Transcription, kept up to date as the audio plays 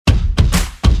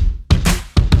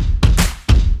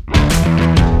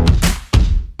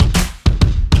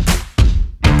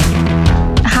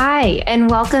and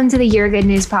welcome to the Your Good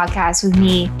News podcast with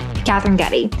me, Catherine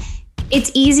Getty. It's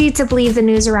easy to believe the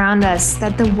news around us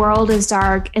that the world is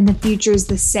dark and the future is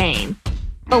the same.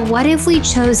 But what if we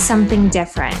chose something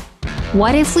different?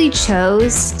 What if we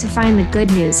chose to find the good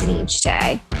news in each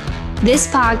day? This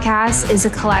podcast is a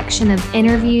collection of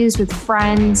interviews with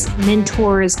friends,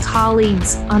 mentors,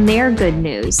 colleagues on their good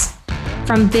news.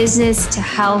 From business to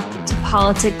health to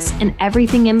politics and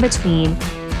everything in between,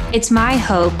 it's my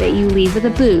hope that you leave with a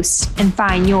boost and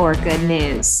find your good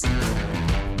news.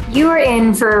 You are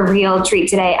in for a real treat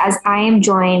today as I am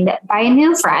joined by a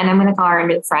new friend. I'm going to call her a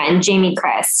new friend, Jamie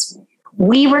Christ.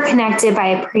 We were connected by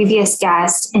a previous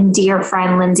guest and dear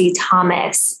friend, Lindsay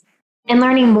Thomas. In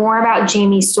learning more about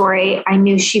Jamie's story, I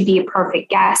knew she'd be a perfect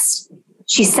guest.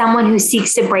 She's someone who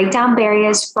seeks to break down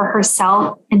barriers for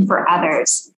herself and for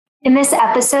others. In this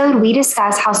episode, we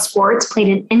discuss how sports played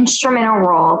an instrumental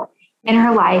role in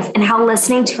her life and how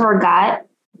listening to her gut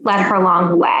led her along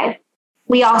the way.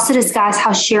 We also discuss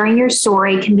how sharing your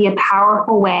story can be a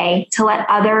powerful way to let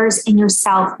others and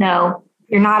yourself know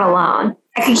you're not alone.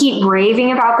 I could keep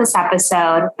raving about this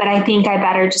episode, but I think I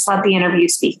better just let the interview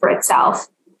speak for itself.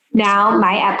 Now,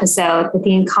 my episode with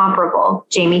the incomparable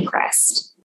Jamie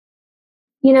Christ.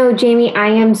 You know, Jamie, I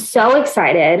am so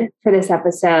excited for this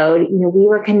episode. We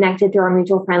were connected through our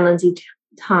mutual friend, Lindsay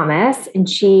Thomas, and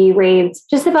she raved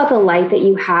just about the light that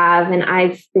you have. And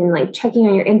I've been checking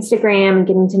on your Instagram and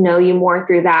getting to know you more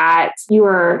through that.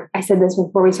 I said this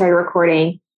before we started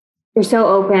recording, you're so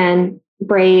open,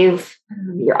 brave,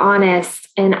 you're honest.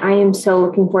 And I am so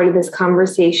looking forward to this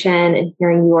conversation and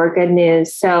hearing your good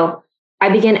news. So I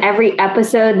begin every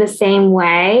episode the same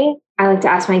way. I like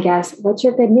to ask my guests, what's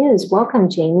your good news? Welcome,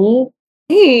 Jamie.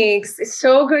 Thanks. It's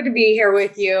so good to be here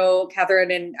with you,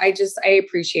 Catherine. And I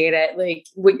appreciate it.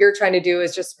 What you're trying to do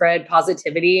is just spread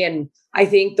positivity. And I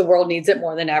think the world needs it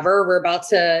more than ever. We're about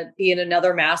to be in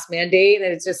another mask mandate.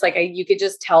 And it's just you could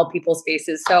just tell people's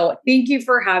faces. So thank you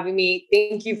for having me.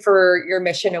 Thank you for your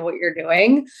mission and what you're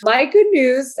doing. My good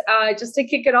news, just to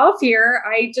kick it off here,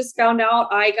 I just found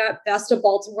out I got Best of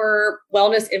Baltimore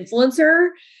Wellness Influencer.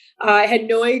 I had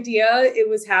no idea it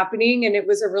was happening, and it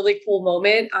was a really cool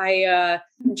moment.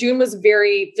 June was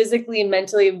very physically and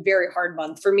mentally a very hard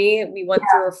month for me. We went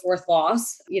through our fourth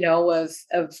loss, of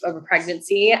a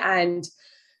pregnancy, and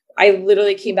I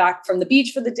literally came back from the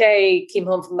beach for the day, came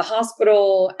home from the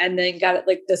hospital, and then got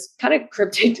this kind of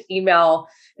cryptic email.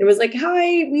 It was like,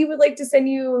 "Hi, we would like to send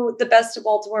you the Best of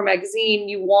Baltimore magazine.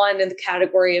 You won in the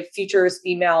category of Features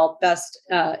Female Best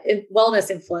Wellness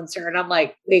Influencer." And I'm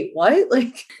like, wait, what?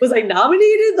 Was I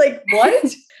nominated?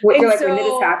 What? When did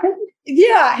this happen?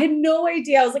 Yeah, I had no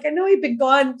idea. I was I know I've been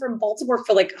gone from Baltimore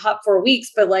for hot 4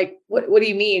 weeks, but what do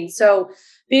you mean? So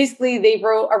basically they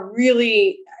wrote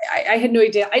I had no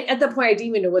idea. At that point, I didn't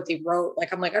even know what they wrote.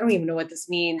 I'm I don't even know what this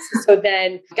means. So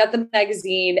then I got the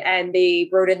magazine, and they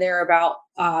wrote in there about,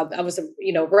 I was a,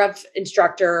 Rev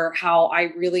instructor, how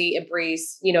I really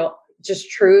embrace,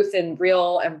 just truth and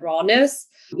real and rawness,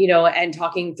 and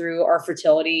talking through our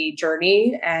fertility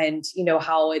journey, and,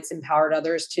 how it's empowered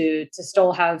others to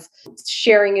still have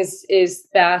sharing is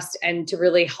best, and to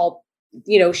really help,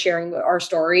 sharing our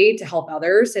story to help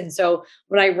others. And so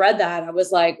when I read that, I was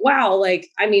like, wow,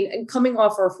 and coming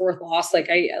off our fourth loss, like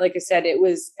I said, it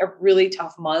was a really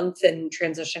tough month and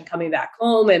transition coming back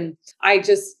home. And I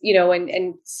just,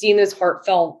 and seeing those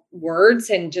heartfelt words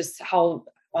and just how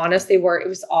honest they were, it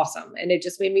was awesome. And it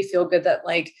just made me feel good that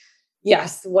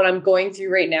yes, what I'm going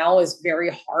through right now is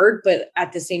very hard, but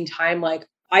at the same time,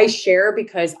 I share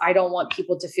because I don't want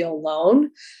people to feel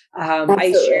alone.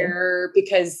 I share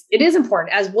because it is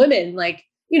important as women.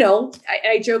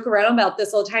 I joke around about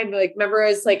this all the time. Remember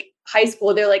as high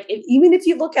school, they're even if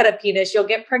you look at a penis, you'll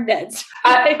get pregnant.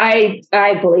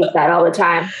 I believe that all the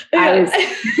time.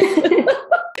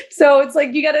 So it's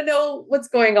you got to know what's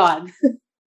going on.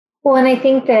 Well, and I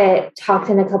think that talked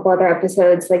in a couple other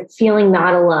episodes, feeling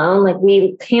not alone.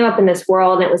 We came up in this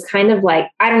world, and it was kind of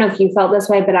I don't know if you felt this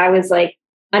way, but I was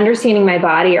understanding my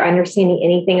body or understanding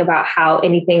anything about how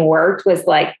anything worked was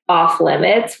off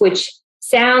limits, which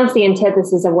sounds the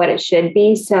antithesis of what it should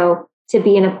be. So to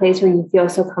be in a place where you feel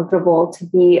so comfortable to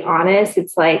be honest,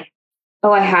 it's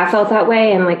oh, I have felt that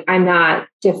way. And I'm not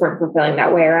different for feeling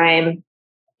that way, or I'm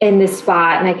in this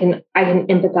spot and I can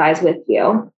empathize with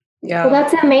you. Yeah. Well,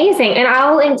 that's amazing. And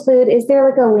I'll include, is there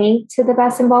a link to the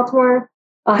Best in Baltimore?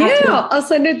 I'll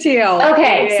send it to you.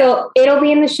 Okay. Yeah. So it'll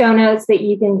be in the show notes that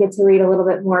you can get to read a little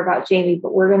bit more about Jamie,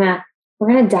 but we're going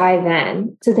to dive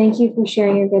in. So thank you for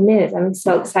sharing your good news. I'm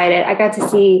so excited. I got to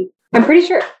see, I'm pretty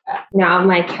sure now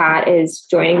my cat is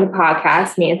joining the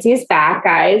podcast. Nancy is back,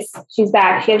 guys. She's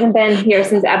back. She hasn't been here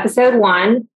since episode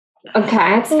 1.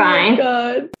 Okay, it's fine. Oh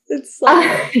my God. It's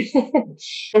like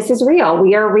this is real.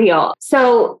 We are real.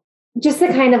 So just to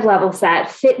kind of level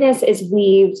set, fitness is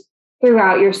weaved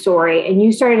throughout your story, and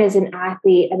you started as an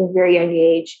athlete at a very young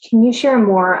age. Can you share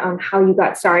more on how you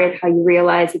got started, how you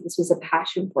realized that this was a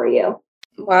passion for you?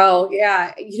 wow.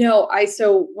 Yeah.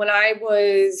 So when I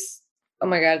was, oh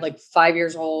my God, like 5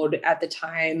 years old at the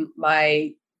time,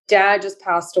 my dad just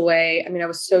passed away. I mean, I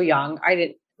was so young. I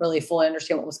didn't really fully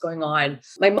understand what was going on.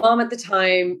 My mom at the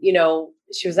time,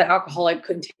 she was an alcoholic,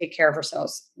 couldn't take care of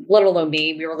herself, let alone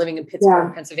me. We were living in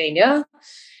Pittsburgh, Pennsylvania.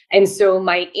 And so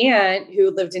my aunt,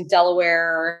 who lived in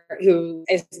Delaware, who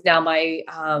is now my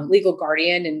legal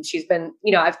guardian, and she's been,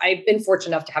 I've been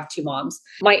fortunate enough to have two moms.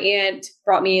 My aunt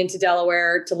brought me into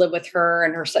Delaware to live with her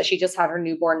and her son. She just had her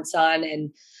newborn son.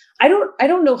 And I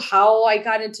don't know how I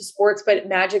got into sports, but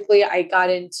magically I got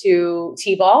into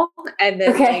T-ball and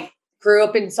then grew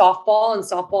up in softball. And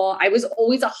softball, I was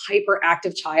always a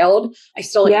hyperactive child. I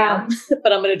still am,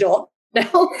 but I'm an adult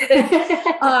now.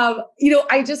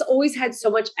 I just always had so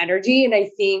much energy. And I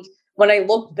think when I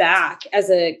look back as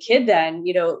a kid then,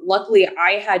 luckily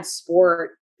I had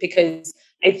sport, because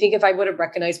I think if I would have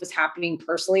recognized what's happening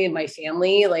personally in my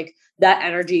family, like that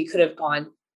energy could have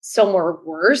gone somewhere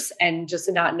worse, and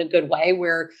just not in a good way,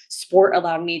 where sport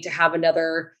allowed me to have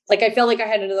another, like, I felt like I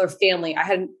had another family. I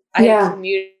had a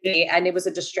community, and it was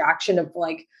a distraction of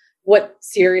like what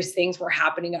serious things were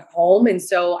happening at home. And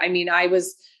so, I mean, I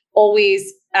was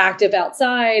always active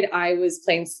outside. I was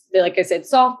playing, like I said,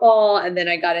 softball. And then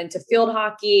I got into field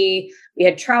hockey. We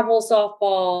had travel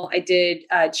softball. I did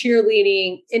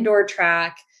cheerleading, indoor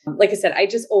track. Like I said, I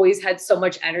just always had so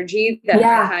much energy that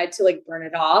I had to like burn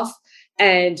it off,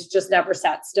 and just never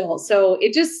sat still. So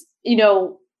it just,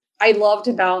 I loved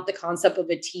about the concept of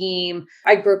a team.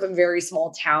 I grew up in a very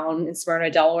small town in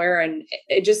Smyrna, Delaware, and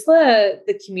it just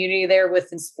the community there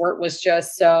within sport was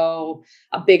just so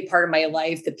a big part of my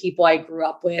life. The people I grew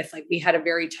up with, like we had a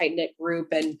very tight knit group,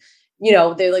 and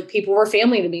they like people were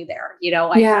family to me there.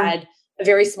 I had a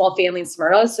very small family in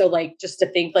Smyrna, so like just to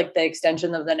think like the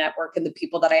extension of the network and the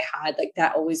people that I had, like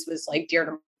that always was like dear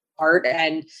to my heart,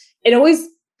 and it always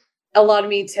allowed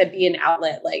me to be an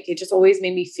outlet. Like it just always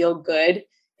made me feel good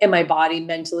in my body,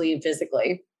 mentally and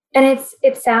physically. And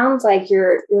it sounds like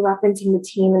you're referencing the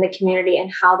team and the community,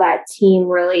 and how that team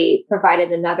really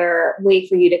provided another way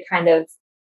for you to kind of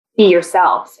be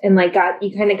yourself, and like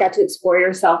you kind of got to explore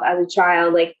yourself as a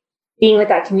child, like being with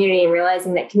that community and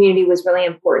realizing that community was really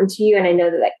important to you. And I know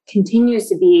that continues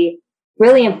to be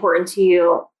really important to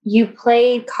you. You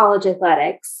played college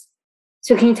athletics.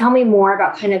 So can you tell me more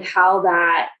about kind of how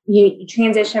that you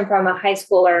transitioned from a high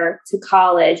schooler to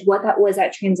college? What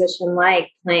that transition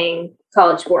like, playing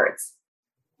college sports?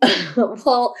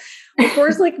 Well, of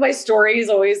course, like my story is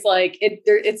always like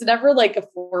it's never like a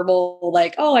formal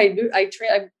like, oh, I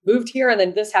moved here and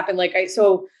then this happened.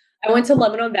 I went to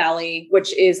Lebanon Valley,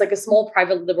 which is like a small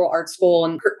private liberal arts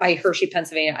school by Hershey,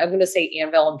 Pennsylvania. I'm going to say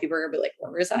Annville, and people are going to be like,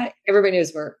 where is that? Everybody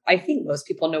knows where. I think most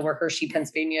people know where Hershey,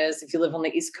 Pennsylvania is if you live on the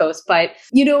East Coast. But,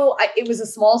 it was a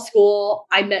small school.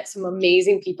 I met some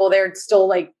amazing people there. It's still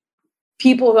like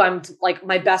people who I'm like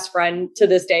my best friend to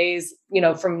this day is,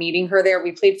 from meeting her there.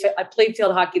 I played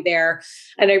field hockey there,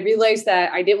 and I realized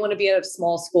that I didn't want to be at a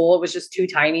small school. It was just too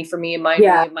tiny for me in my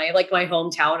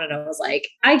hometown. And I was like,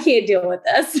 I can't deal with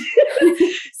this.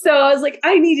 So I was like,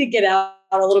 I need to get out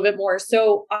a little bit more.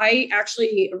 So I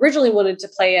actually originally wanted to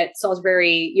play at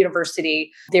Salisbury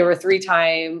University. They were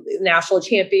 3-time national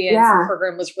champions. The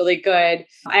program was really good.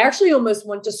 I actually almost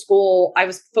went to school. I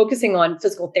was focusing on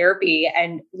physical therapy,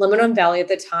 and Lebanon Valley at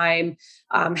the time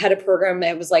had a program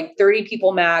that was like 30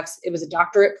 people max. It was a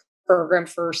doctorate program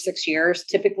for 6 years.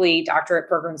 Typically doctorate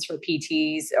programs for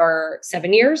PTs are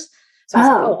 7 years. So I was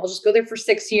like, I'll just go there for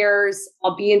 6 years.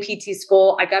 I'll be in PT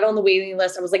school. I got on the waiting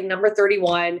list. I was like number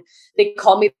 31. They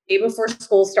called me the day before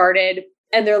school started,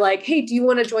 and they're like, hey, do you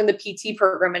want to join the PT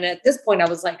program? And at this point I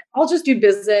was like, I'll just do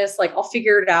business. Like I'll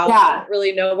figure it out. I don't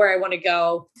really know where I want to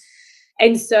go.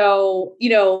 And so,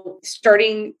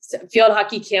 starting field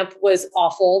hockey camp was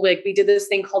awful. Like we did this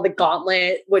thing called the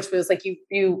gauntlet, which was like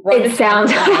you run a time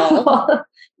mile.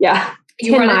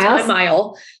 You run a time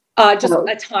mile. Just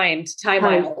a timed time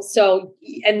mile. So,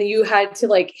 and you had to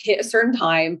like hit a certain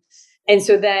time. And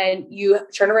so then you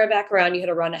turn right back around, you had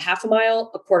to run a half a mile,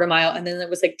 a quarter mile, and then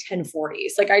it was like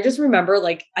 10:40s. Like, I just remember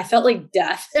like, I felt like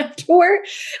death afterward.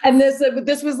 And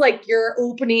this was like your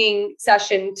opening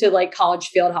session to like college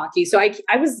field hockey. So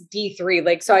I was D3,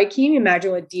 like, so I can't even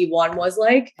imagine what D1 was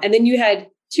like. And then you had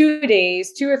 2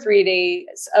 or 3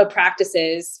 days of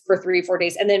practices for 3-4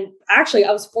 days. And then actually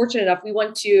I was fortunate enough, we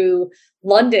went to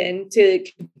London to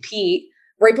compete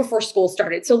right before school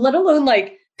started. So let alone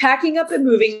like packing up and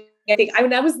moving.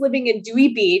 I was living in Dewey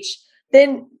Beach,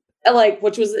 then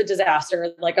which was a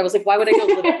disaster. Like I was like, why would I go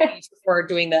live at the beach before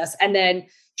doing this? And then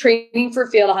training for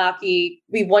field hockey.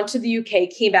 We went to the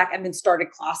UK, came back, and then started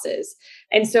classes.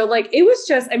 And so like, it was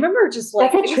just, I remember just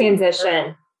like, that's a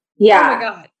transition. Yeah. Oh my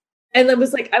God. And it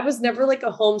was like, I was never like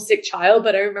a homesick child,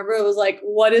 but I remember it was like,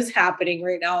 what is happening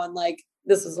right now? And like,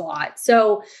 this is a lot.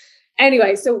 So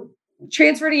anyway, so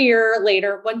transferred a year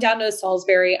later, went down to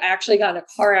Salisbury. I actually got in a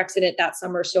car accident that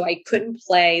summer, so I couldn't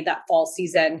play that fall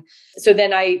season. So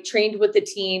then I trained with the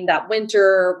team that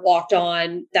winter, walked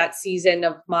on that season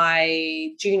of my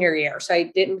junior year. So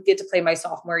I didn't get to play my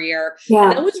sophomore year. Yeah.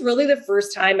 And that was really the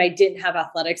first time I didn't have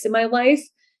athletics in my life.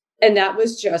 And that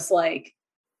was just like,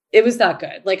 it was not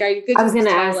good. Like I was going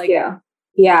to ask like, you.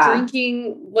 Yeah.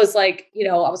 Drinking was like,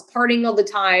 I was partying all the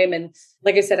time. And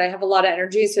like I said, I have a lot of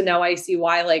energy. So now I see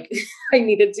why like I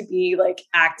needed to be like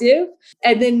active.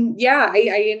 And then,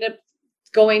 I ended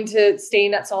up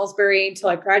staying at Salisbury until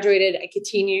I graduated. I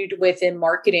continued within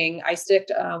marketing. I stuck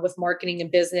with marketing and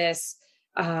business.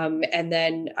 And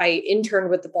then I interned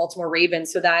with the Baltimore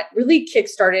Ravens. So that really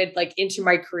kickstarted like into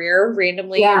my career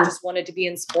randomly. I just wanted to be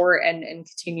in sport and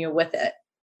continue with it.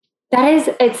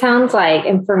 It sounds like,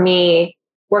 and for me,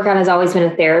 workout has always been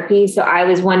a therapy. So I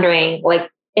was wondering, like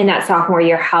in that sophomore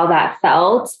year, how that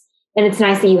felt. And it's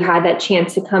nice that you had that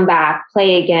chance to come back,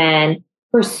 play again,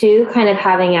 pursue kind of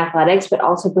having athletics, but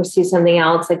also pursue something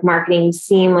else like marketing. You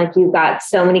seem like you've got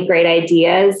so many great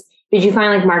ideas. Did you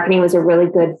find like marketing was a really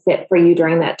good fit for you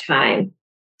during that time?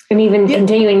 And even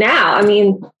continuing now, I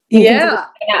mean,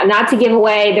 not to give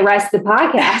away the rest of the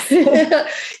podcast.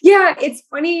 Yeah, it's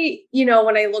funny,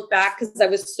 when I look back, because I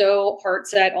was so heart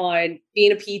set on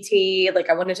being a PT, like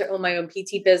I wanted to own my own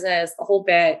PT business, the whole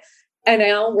bit. And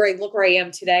now where I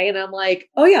am today, and I'm like,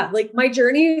 oh yeah, like my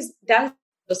journey is that's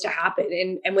supposed to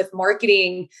happen. And with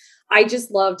marketing, I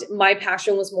just loved, my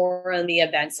passion was more on the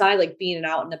event side, like being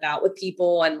out and about with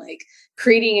people and like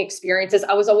creating experiences.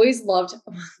 I was always loved,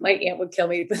 my aunt would kill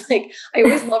me, but like, I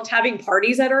always loved having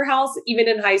parties at her house. Even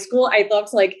in high school, I loved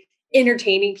like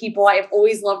entertaining people. I've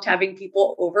always loved having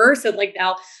people over. So like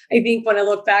now I think when I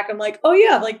look back, I'm like, oh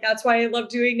yeah, like that's why I love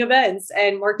doing events,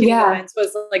 and marketing events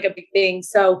was like a big thing.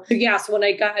 So when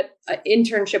I got an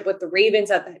internship with the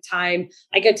Ravens at that time,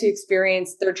 I got to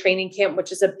experience their training camp, which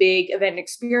is a big event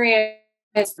experience,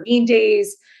 game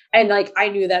days. And like, I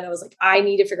knew that I was like, I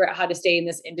need to figure out how to stay in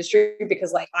this industry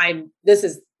because like, this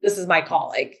is my call.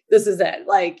 Like, this is it.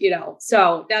 Like,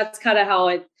 so that's kind of how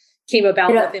it came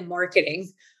about within marketing.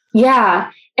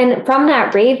 Yeah. And from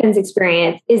that Ravens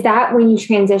experience, is that when you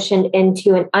transitioned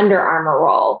into an Under Armour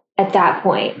role at that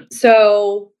point?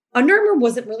 So Under Armour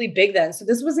wasn't really big then. So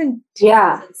this was in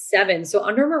 2007. So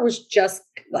Under Armour was just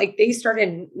like, they started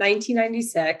in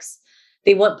 1996.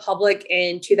 They went public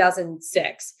in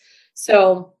 2006.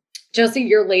 So just a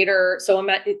year later, so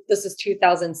this is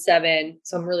 2007.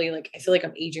 So I'm really like, I feel like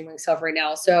I'm aging myself right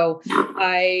now. So when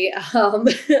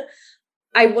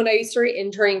I started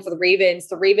interning for the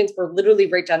Ravens were literally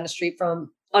right down the street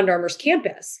from Under Armour's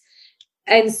campus.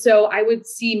 And so I would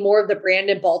see more of the brand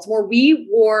in Baltimore. We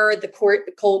wore the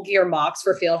Cold Gear mocks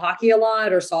for field hockey a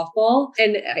lot or softball.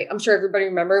 And I'm sure everybody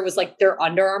remember it was like their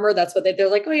Under Armour. That's what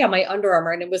they're like, oh yeah, my Under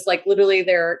Armour. And it was like literally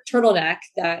their turtleneck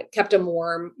that kept them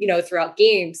warm, throughout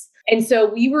games. And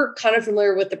so we were kind of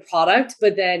familiar with the product.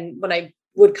 But then when I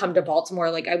would come to Baltimore,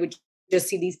 like I would just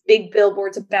see these big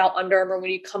billboards about Under Armour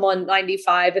when you come on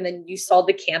 95 and then you saw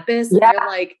the campus and you're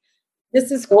like,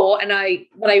 this is cool. And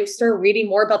when I started reading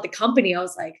more about the company, I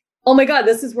was like, oh my God,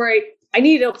 this is where I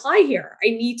need to apply here.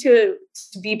 I need to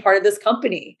be part of this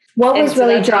company. What was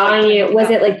really drawing you? Was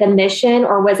it like the mission,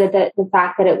 or was it the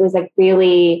fact that it was like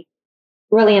really,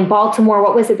 really in Baltimore?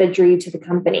 What was it that drew you to the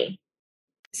company?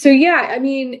 So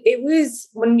it was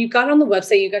when you got on the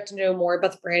website, you got to know more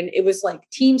about the brand. It was like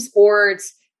team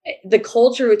sports. The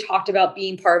culture we talked about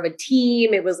being part of a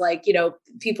team. It was like,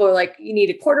 people are like, you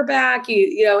need a quarterback.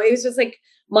 It was just like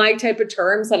my type of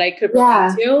terms that I could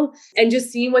relate to, and just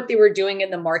seeing what they were doing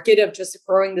in the market of just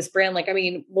growing this brand. Like, I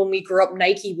mean, when we grew up,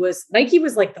 Nike was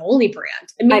like the only brand.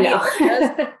 I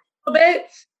know a bit.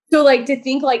 So like to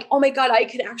think like, oh my God, I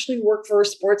could actually work for a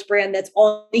sports brand that's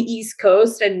on the East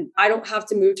Coast and I don't have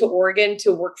to move to Oregon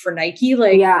to work for Nike.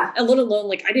 Like, and let alone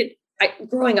like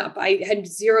growing up, I had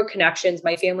zero connections.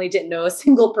 My family didn't know a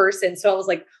single person. So I was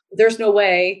like, there's no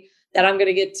way that I'm going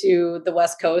to get to the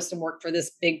West Coast and work for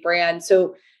this big brand.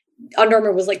 So Under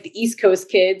Armour was like the East Coast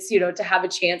kids, to have a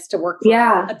chance to work for a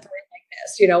brand like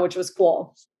this, which was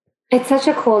cool. It's such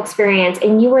a cool experience.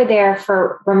 And you were there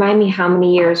for, remind me, how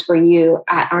many years were you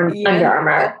at Under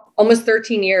Armour? almost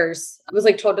 13 years. It was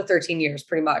like 12 to 13 years,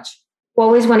 pretty much. What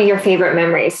was one of your favorite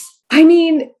memories? I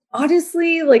mean,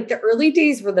 honestly, like the early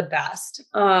days were the best.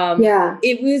 Yeah.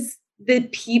 It was the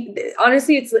people.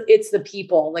 Honestly, it's the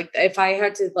people. Like if I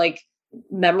had to like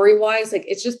memory wise, like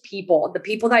it's just people. The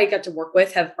people that I got to work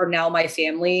with are now my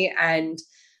family, and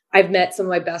I've met some of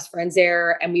my best friends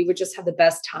there, and we would just have the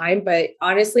best time. But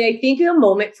honestly, I think the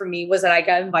moment for me was that I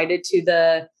got invited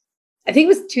to I think it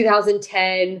was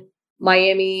 2010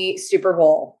 Miami Super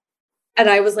Bowl. And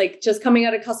I was like just coming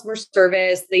out of customer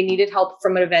service. They needed help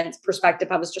from an events perspective.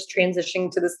 I was just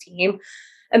transitioning to this team.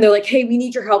 And they're like, hey, we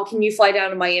need your help. Can you fly down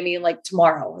to Miami like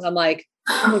tomorrow? And I'm like,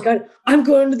 oh my God, I'm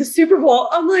going to the Super Bowl.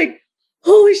 I'm like,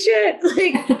 holy shit.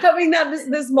 Like having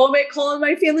this moment, calling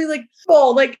my family, like, oh,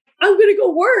 like I'm going to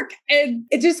go work. And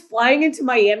it just flying into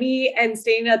Miami and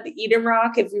staying at the Eden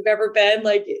Rock, if you've ever been,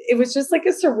 like, it was just like a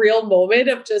surreal moment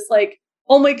of just like,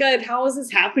 oh my God, how is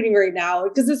this happening right now?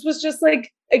 Because this was just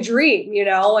like a dream, you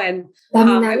know? And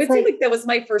I would say like that was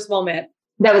my first moment.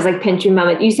 That was like pinch me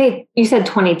moment. You said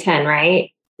 2010, right?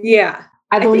 Yeah.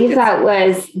 I believe that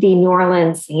was the New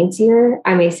Orleans Saints year.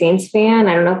 I'm a Saints fan.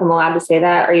 I don't know if I'm allowed to say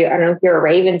that. I don't know if you're a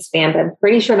Ravens fan, but I'm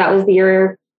pretty sure that was the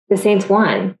year the Saints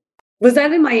won. Was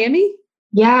that in Miami?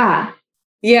 Yeah.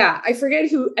 Yeah. I forget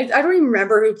who, I don't even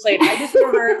remember who played. I just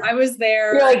remember I was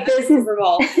there. You're like, this is Super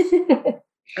Bowl.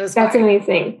 That's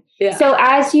amazing. Yeah. So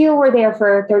as you were there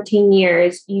for 13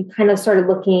 years, you kind of started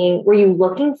were you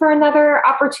looking for another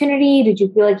opportunity? Did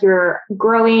you feel like you were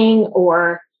growing,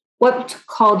 or what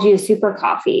called you Super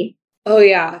Coffee? Oh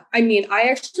yeah. I mean, I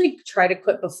actually tried to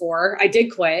quit before. I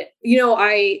did quit. You know,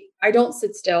 I don't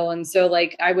sit still. And so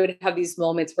like, I would have these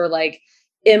moments where like,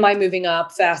 am I moving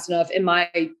up fast enough? Am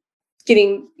I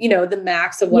getting, you know, the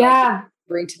max of what I can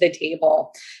bring to the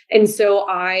table? And so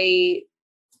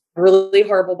really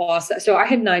horrible boss. So I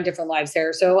had 9 different lives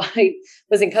there. So I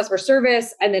was in customer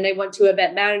service, and then I went to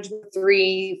event management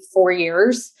 3-4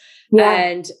 years. Yeah.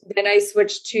 And then I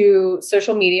switched to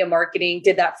social media marketing,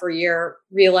 did that for a year,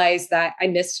 realized that I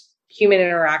missed human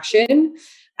interaction,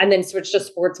 and then switched to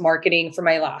sports marketing for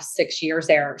my last 6 years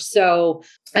there. So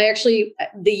I actually,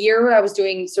 the year I was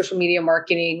doing social media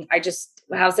marketing, I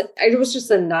was just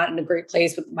not in a great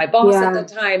place with my boss at the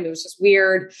time. It was just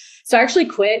weird. So I actually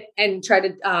quit and tried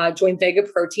to join Vega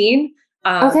Protein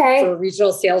for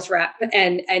regional sales rep.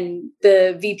 And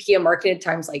the VP of marketing at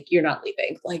times, like, you're not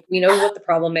leaving. Like, we know what the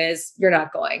problem is. You're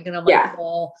not going. And I'm like,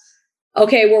 well,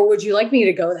 okay, well, would you like me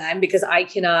to go then? Because I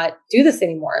cannot do this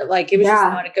anymore. Like, it was just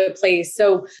not a good place.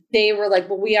 So they were like,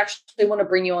 well, we actually want to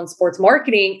bring you on sports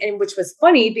marketing. And which was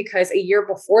funny because a year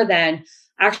before then,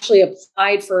 I actually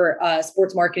applied for a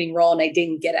sports marketing role and I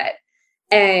didn't get it.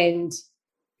 And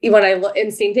when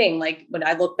and same thing, like when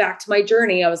I look back to my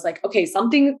journey, I was like, okay,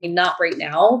 something not right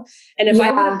now. And if I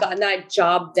would have gotten that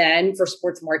job then for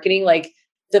sports marketing, like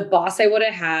the boss I would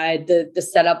have had, the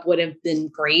setup would have been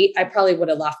great. I probably would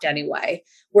have left anyway.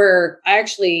 Where I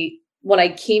actually, when I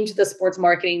came to the sports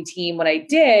marketing team, when I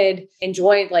did and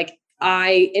joined, like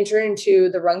I entered into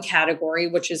the run category,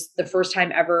 which is the first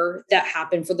time ever that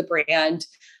happened for the brand.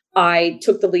 I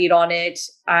took the lead on it.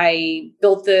 I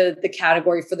built the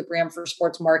category for the brand for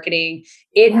sports marketing.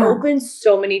 It opened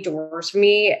so many doors for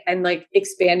me and like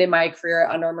expanded my career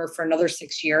at Under Armour for another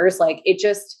 6 years. Like it's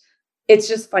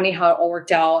just funny how it all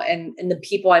worked out, and the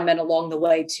people I met along the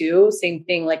way too. Same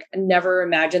thing. Like I never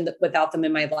imagined that without them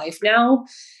in my life now.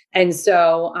 And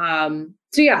so,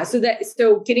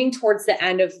 so getting towards the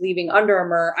end of leaving Under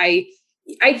Armour, I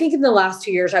think in the last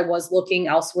 2 years, I was looking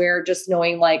elsewhere, just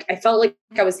knowing like, I felt like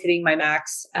I was hitting my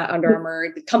max at Under Armour.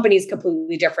 The company is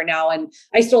completely different now. And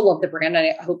I still love the brand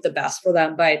and I hope the best for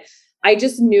them. But I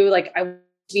just knew like I would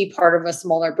be part of a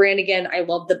smaller brand again. I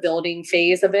love the building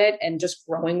phase of it and just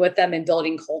growing with them and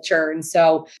building culture. And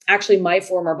so actually my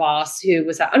former boss who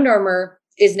was at Under Armour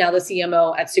is now the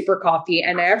CMO at Super Coffee.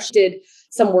 And I actually did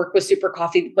some work with Super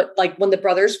Coffee, but like when the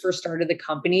brothers first started the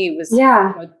company, it was,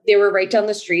 they were right down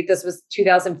the street. This was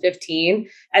 2015.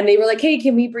 And they were like, hey,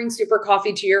 can we bring Super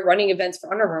Coffee to your running events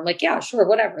for Under Armour? I'm like, yeah, sure.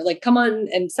 Whatever. Like, come on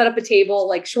and set up a table.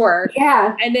 Like, sure.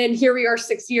 Yeah. And then here we are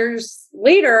 6 years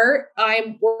later,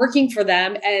 I'm working for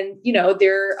them and, you know,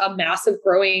 they're a massive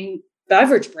growing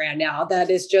beverage brand now that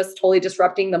is just totally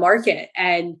disrupting the market.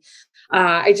 And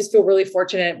I just feel really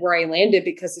fortunate where I landed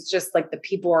because it's just like the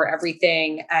people are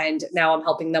everything. And now I'm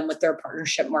helping them with their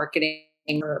partnership marketing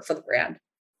for the brand.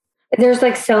 There's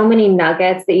like so many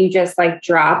nuggets that you just like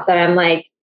drop that I'm like,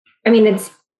 I mean,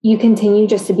 you continue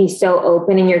just to be so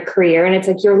open in your career. And it's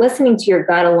like, you're listening to your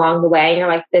gut along the way and you're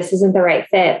like, this isn't the right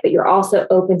fit, but you're also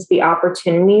open to the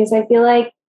opportunities, I feel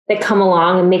like, that come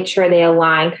along and make sure they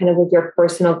align kind of with your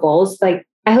personal goals. Like,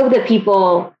 I hope that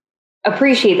people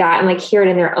appreciate that and like hear it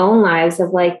in their own lives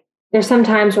of like, there's some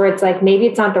times where it's like, maybe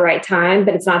it's not the right time,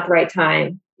 but it's not the right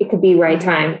time. It could be right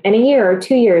time in a year or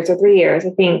 2 years or 3 years. I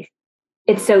think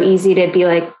it's so easy to be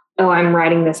like, oh, I'm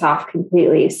writing this off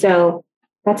completely. So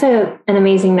that's an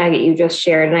amazing nugget you just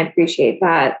shared. And I appreciate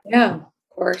that. Yeah, of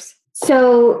course.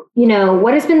 So,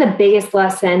 what has been the biggest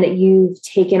lesson that you've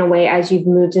taken away as you've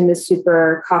moved in the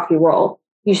Super Coffee role?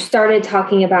 You started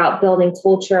talking about building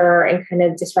culture and kind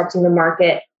of disrupting the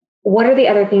market. What are the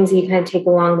other things that you kind of take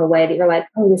along the way that you're like,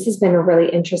 oh, this has been a really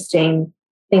interesting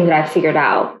thing that I've figured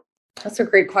out? That's a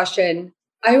great question.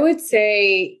 I would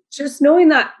say just knowing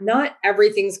that not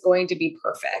everything's going to be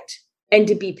perfect and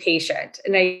to be patient.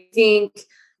 And I think,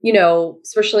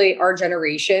 especially our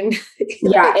generation,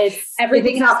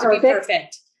 everything has to be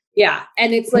perfect. Yeah.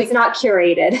 And it's like, it's not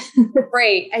curated.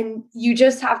 Right. And you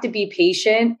just have to be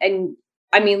patient. And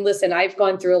I mean, listen, I've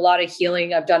gone through a lot of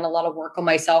healing. I've done a lot of work on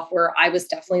myself where I was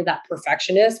definitely that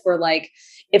perfectionist where like,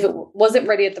 if it wasn't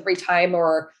ready at the right time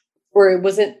or it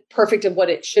wasn't perfect of what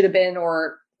it should have been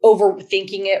or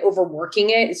overthinking it, overworking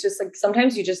it, it's just like,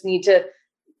 sometimes you just need to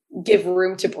give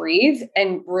room to breathe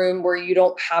and room where you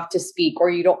don't have to speak or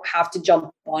you don't have to jump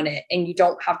on it and you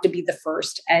don't have to be the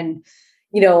first. And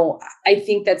I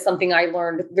think that's something I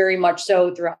learned very much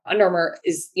so throughout Under Armour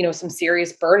is, some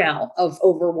serious burnout of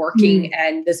overworking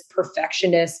and this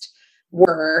perfectionist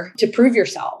work to prove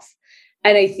yourself.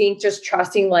 And I think just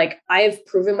trusting, like I have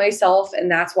proven myself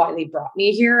and that's why they brought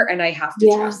me here. And I have to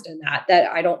trust in that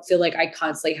I don't feel like I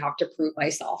constantly have to prove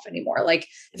myself anymore. Like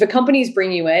if a company's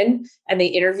bring you in and they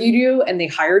interviewed you and they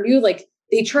hired you, like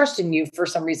they trust in you for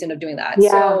some reason of doing that.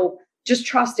 Yeah. So just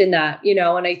trust in that,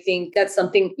 and I think that's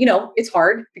something, it's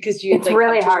hard because it's like,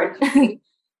 really hard.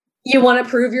 You want to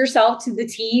prove yourself to the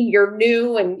team. You're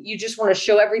new and you just want to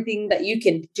show everything that you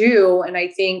can do. And I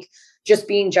think just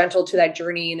being gentle to that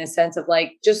journey in a sense of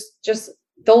like, just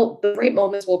the right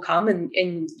moments will come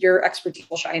and your expertise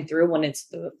will shine through when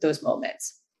it's those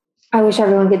moments. I wish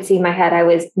everyone could see my head. I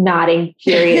was nodding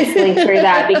furiously through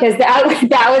that because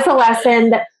that was a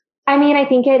lesson that, I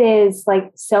think it is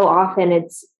like so often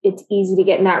it's easy to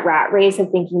get in that rat race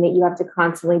of thinking that you have to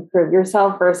constantly prove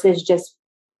yourself versus just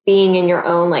being in your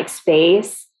own like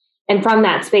space. And from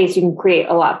that space, you can create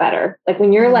a lot better. Like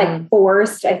when you're like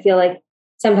forced, I feel like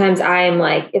sometimes I am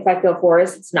like, if I feel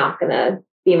forced, it's not going to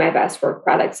be my best work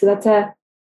product. So that's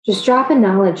just dropping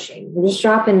knowledge, Shane. Just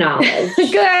dropping knowledge.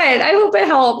 Good. I hope it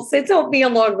helps. It's helped me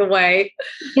along the way.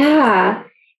 Yeah.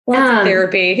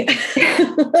 Therapy.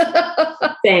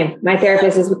 Same. My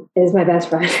therapist is my best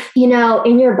friend.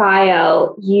 In your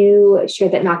bio, you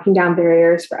shared that knocking down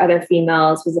barriers for other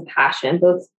females was a passion,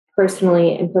 both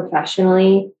personally and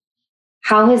professionally.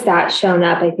 How has that shown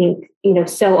up? I think,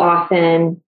 so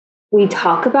often we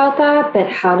talk about that, but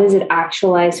how does it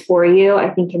actualize for you?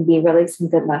 I think can be really some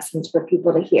good lessons for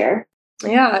people to hear.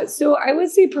 Yeah. So I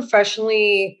would say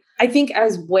professionally, I think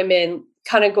as women,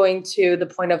 kind of going to the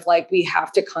point of like, we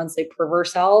have to constantly prove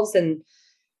ourselves and,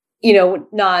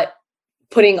 not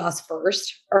putting us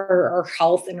first, our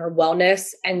health and our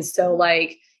wellness. And so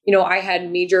like, I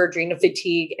had major adrenal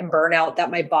fatigue and burnout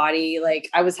that my body, like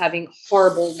I was having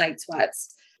horrible night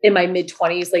sweats in my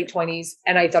mid-20s, late 20s.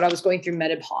 And I thought I was going through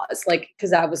menopause, like,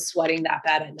 because I was sweating that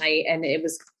bad at night and it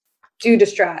was due to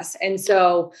stress. And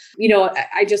so,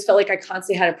 I just felt like I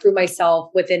constantly had to prove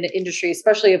myself within the industry,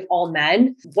 especially of all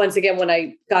men. Once again, when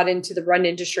I got into the run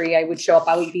industry, I would show up,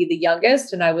 I would be the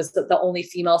youngest and I was the only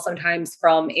female sometimes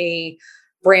from a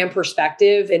brand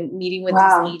perspective and meeting with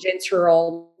these agents who are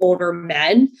all older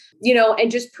men,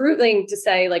 and just proving to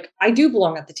say like, I do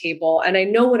belong at the table and I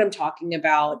know what I'm talking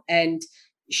about and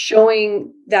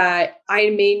showing that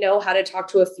I may know how to talk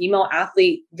to a female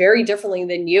athlete very differently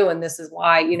than you. And this is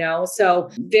why, so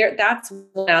that's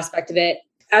one aspect of it.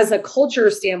 As a culture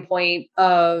standpoint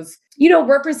of,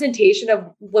 representation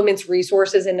of women's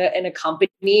resources in a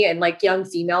company and like young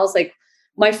females, like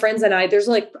my friends and I, there's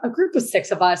like a group of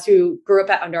 6 of us who grew up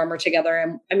at Under Armour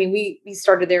together. And we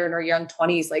started there in our young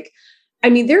 20s. Like,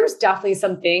 there's definitely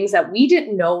some things that we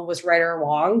didn't know was right or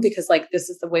wrong because like, this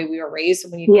is the way we were raised. So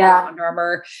when you go to Under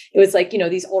Armour, it was like,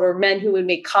 these older men who would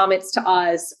make comments to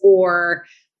us or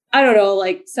I don't know,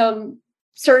 like some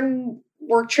certain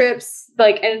work trips,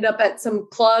 like ended up at some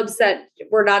clubs that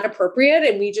were not appropriate.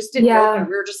 And we just didn't know. And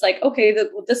we were just like, okay,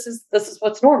 this is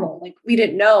what's normal. Like we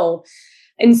didn't know.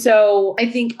 And so I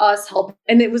think us help.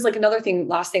 And it was like another thing,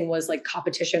 last thing was like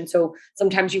competition. So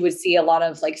sometimes you would see a lot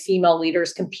of like female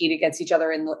leaders compete against each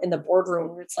other in the boardroom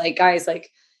where it's like, guys,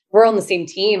 like we're on the same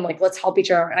team. Like, let's help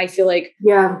each other. And I feel like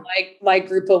my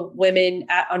group of women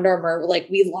at Under Armour, like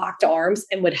we locked arms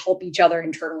and would help each other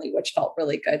internally, which felt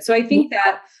really good. So I think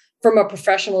that from a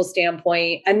professional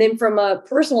standpoint. And then from a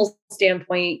personal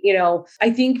standpoint, I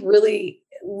think really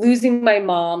losing my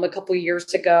mom a couple of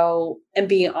years ago and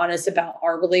being honest about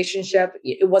our relationship,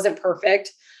 it wasn't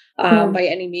perfect. By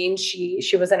any means.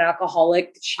 She was an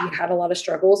alcoholic. She had a lot of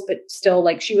struggles, but still,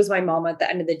 like, she was my mom at the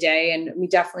end of the day. And we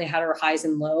definitely had our highs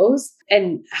and lows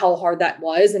and how hard that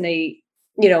was. And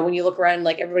when you look around,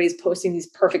 like, everybody's posting these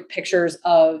perfect pictures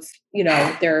of,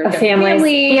 their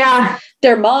family,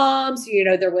 their moms,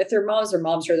 they're with their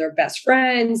moms are their best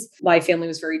friends. My family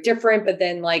was very different. But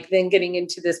then getting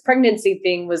into this pregnancy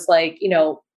thing was like,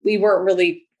 we weren't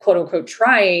really quote unquote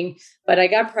trying, but I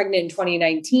got pregnant in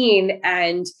 2019.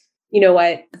 And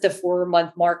at the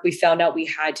 4-month mark, we found out we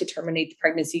had to terminate the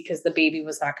pregnancy because the baby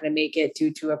was not going to make it due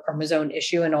to a chromosome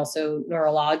issue and also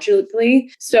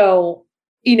neurologically. So,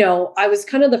 I was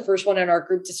kind of the first one in our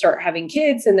group to start having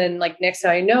kids. And then next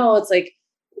thing I know, it's like,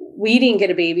 we didn't get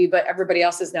a baby, but everybody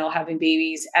else is now having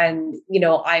babies. And,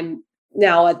 I'm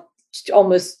now at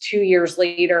almost 2 years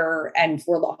later and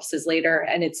 4 losses later.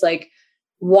 And it's like,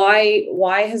 why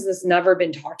has this never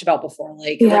been talked about before?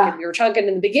 Like if we were talking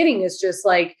in the beginning, it's just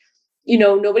like,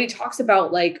 nobody talks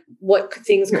about what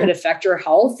things could affect your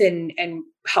health and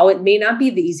how it may not be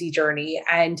the easy journey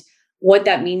and what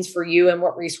that means for you and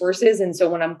what resources. And so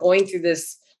when I'm going through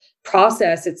this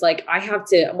process, it's like,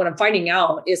 what I'm finding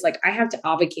out is like, I have to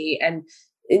advocate. And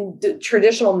in the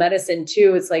traditional medicine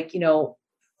too, it's like,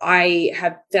 I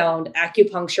have found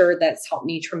acupuncture that's helped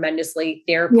me tremendously.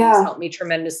 Therapy has helped me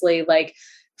tremendously. Like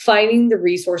finding the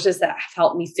resources that have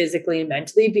helped me physically and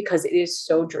mentally, because it is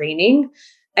so draining.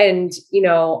 And,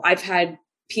 I've had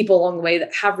people along the way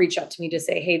that have reached out to me to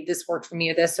say, hey, this worked for me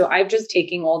or this. So I've just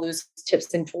taken all those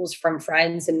tips and tools from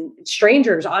friends and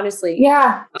strangers, honestly.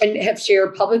 Yeah. And have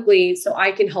shared publicly so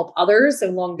I can help others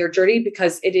along their journey,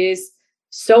 because it is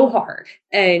so hard.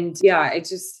 And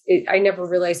I never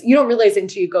realized, you don't realize it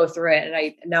until you go through it.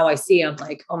 And now I see, I'm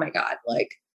like, oh my God, I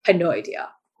had no idea.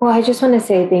 Well, I just want to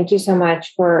say thank you so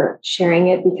much for sharing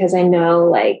it, because I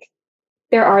know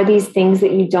there are these things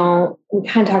that we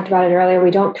kind of talked about it earlier,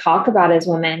 we don't talk about as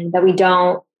women,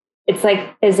 it's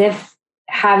like as if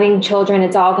having children,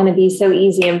 it's all going to be so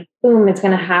easy and boom, it's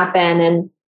going to happen. And,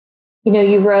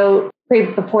 you wrote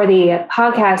right before the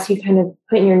podcast, you kind of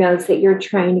put in your notes that you're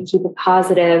trying to keep it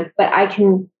positive, but I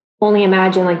can only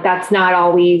imagine that's not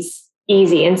always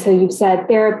easy. And so you've said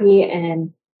therapy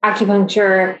and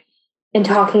acupuncture and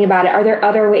talking about it. Are there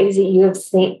other ways that you have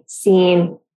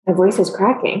seen? My voice is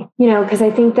cracking, because I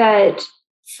think that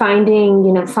finding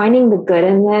the good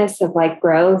in this of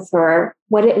growth, or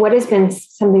what has been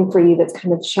something for you that's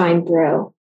kind of shined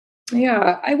through?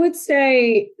 Yeah, I would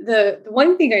say the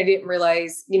one thing I didn't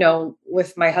realize,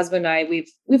 with my husband and I,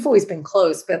 we've always been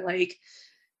close, but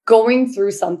going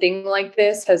through something like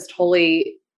this has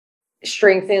totally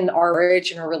strengthened our marriage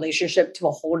and our relationship to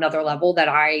a whole nother level that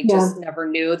I just never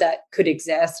knew that could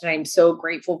exist. And I'm so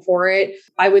grateful for it.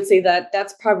 I would say that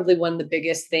that's probably one of the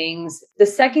biggest things. The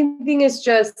second thing is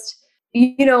just,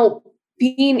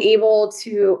 being able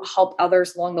to help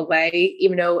others along the way,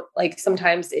 even though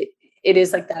sometimes it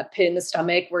is that pit in the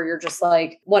stomach where you're just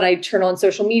when I turn on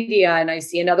social media and I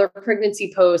see another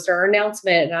pregnancy post or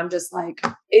announcement, and I'm just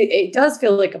it does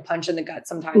feel like a punch in the gut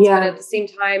sometimes. But at the same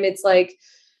time, it's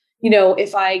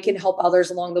if I can help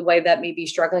others along the way that may be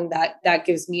struggling, that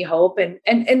gives me hope. And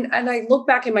I look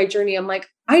back in my journey, I'm like,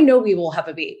 I know we will have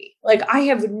a baby. I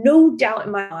have no doubt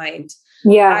in my mind.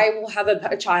 Yeah, I will have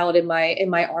a child in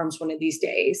my arms one of these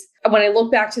days. And when I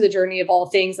look back to the journey of all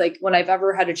things, when I've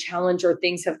ever had a challenge or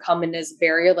things have come in as a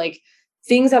barrier,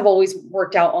 things have always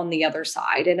worked out on the other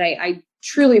side. And I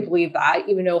truly believe that,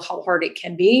 even though how hard it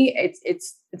can be,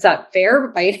 it's not fair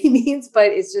by any means,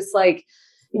 but it's just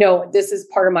this is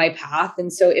part of my path.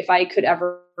 And so if I could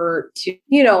ever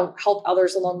help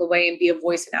others along the way and be a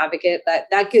voice and advocate,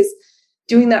 that gives,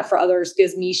 doing that for others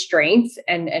gives me strength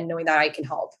and knowing that I can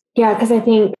help. Yeah. Cause I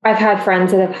think I've had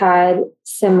friends that have had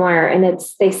similar, and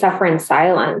they suffer in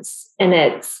silence, and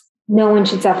no one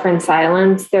should suffer in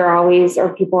silence. There always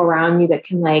are people around you that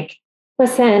can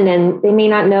listen, and they may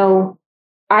not know.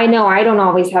 I know I don't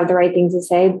always have the right things to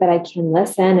say, but I can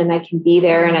listen and I can be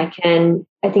there, and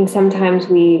I think sometimes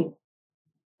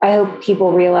I hope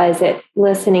people realize that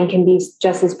listening can be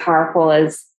just as powerful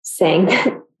as saying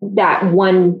that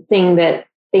one thing that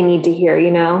they need to hear,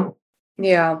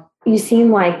 Yeah. You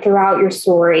seem like throughout your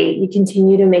story, you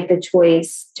continue to make the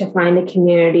choice to find a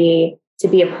community, to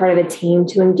be a part of a team,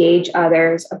 to engage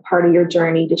others, a part of your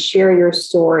journey, to share your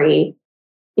story.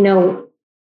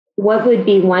 What would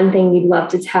be one thing you'd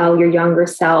love to tell your younger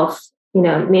self?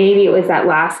 Maybe it was that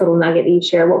last little nugget that you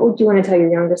share. What would you want to tell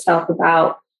your younger self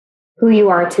about who you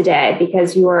are today,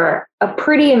 because you are a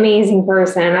pretty amazing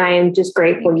person. I am just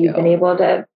grateful you've been able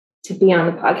to be on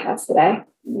the podcast today.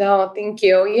 No, thank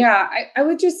you. Yeah, I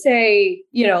would just say,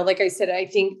 like I said, I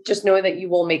think just knowing that you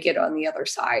will make it on the other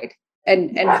side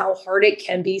and how hard it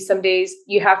can be some days,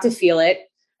 you have to feel it.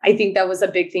 I think that was a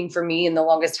big thing for me. In the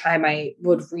longest time, I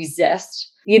would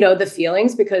resist, the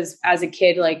feelings, because as a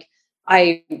kid, like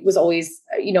I was always,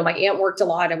 my aunt worked a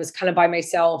lot. I was kind of by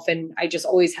myself, and I just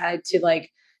always had to like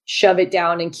shove it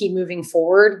down and keep moving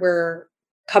forward. Where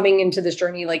coming into this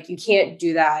journey, like you can't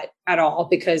do that at all,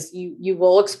 because you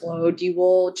will explode. You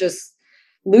will just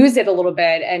lose it a little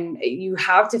bit, and you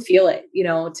have to feel it,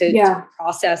 to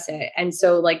process it. And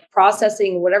so like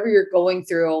processing whatever you're going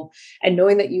through and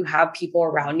knowing that you have people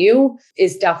around you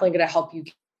is definitely going to help you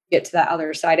get to that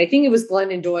other side. I think it was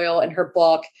Glennon Doyle in her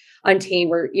book Untamed,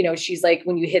 where, she's like,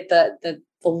 when you hit the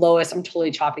lowest, I'm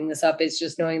totally chopping this up, is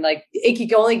just knowing like it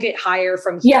can only get higher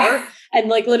from here. Yeah. And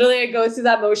like literally I go through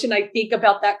that motion. I think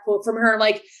about that quote from her. I'm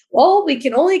like, well, we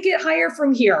can only get higher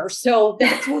from here. So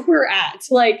that's where we're at.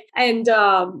 Like, and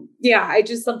I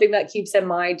just something that keeps in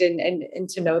mind and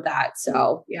to know that.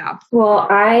 So yeah. Well,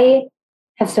 I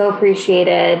have so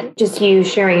appreciated just you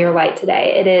sharing your light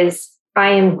today. I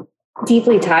am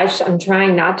deeply touched. I'm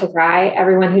trying not to cry.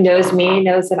 Everyone who knows me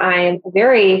knows that I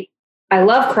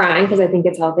love crying because I think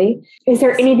it's healthy. Is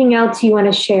there anything else you want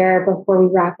to share before we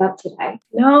wrap up today?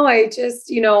 No, I just,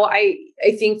 I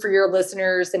think for your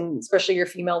listeners, and especially your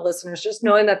female listeners, just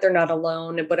knowing that they're not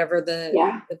alone, and whatever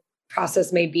the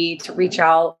process may be, to reach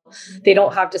out. They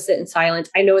don't have to sit in silence.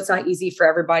 I know it's not easy for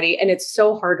everybody, and it's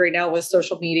so hard right now with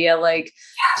social media. Like,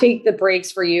 take the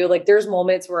breaks for you. Like, there's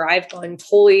moments where I've gone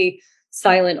totally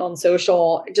silent on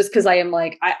social just because I am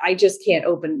like, I just can't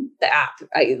open the app.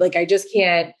 I just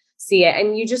can't see it.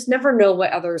 And you just never know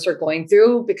what others are going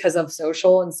through because of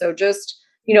social. And so just,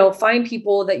 find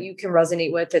people that you can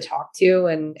resonate with to talk to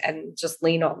and just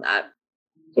lean on that.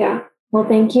 Yeah. Well,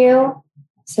 thank you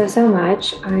so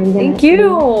much. Thank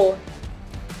you.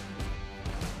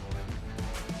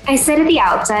 I said at the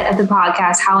outset of the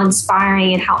podcast how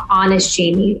inspiring and how honest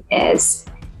Jamie is.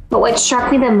 But what struck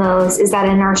me the most is that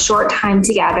in our short time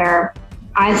together,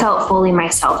 I felt fully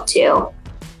myself too.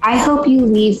 I hope you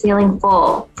leave feeling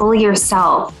fully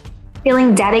yourself,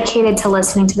 feeling dedicated to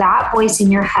listening to that voice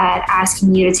in your head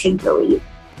asking you to take the leap.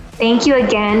 Thank you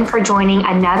again for joining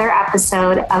another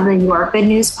episode of the Your Good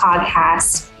News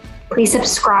podcast. Please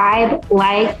subscribe,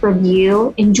 like,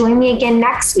 review, and join me again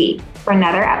next week for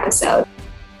another episode.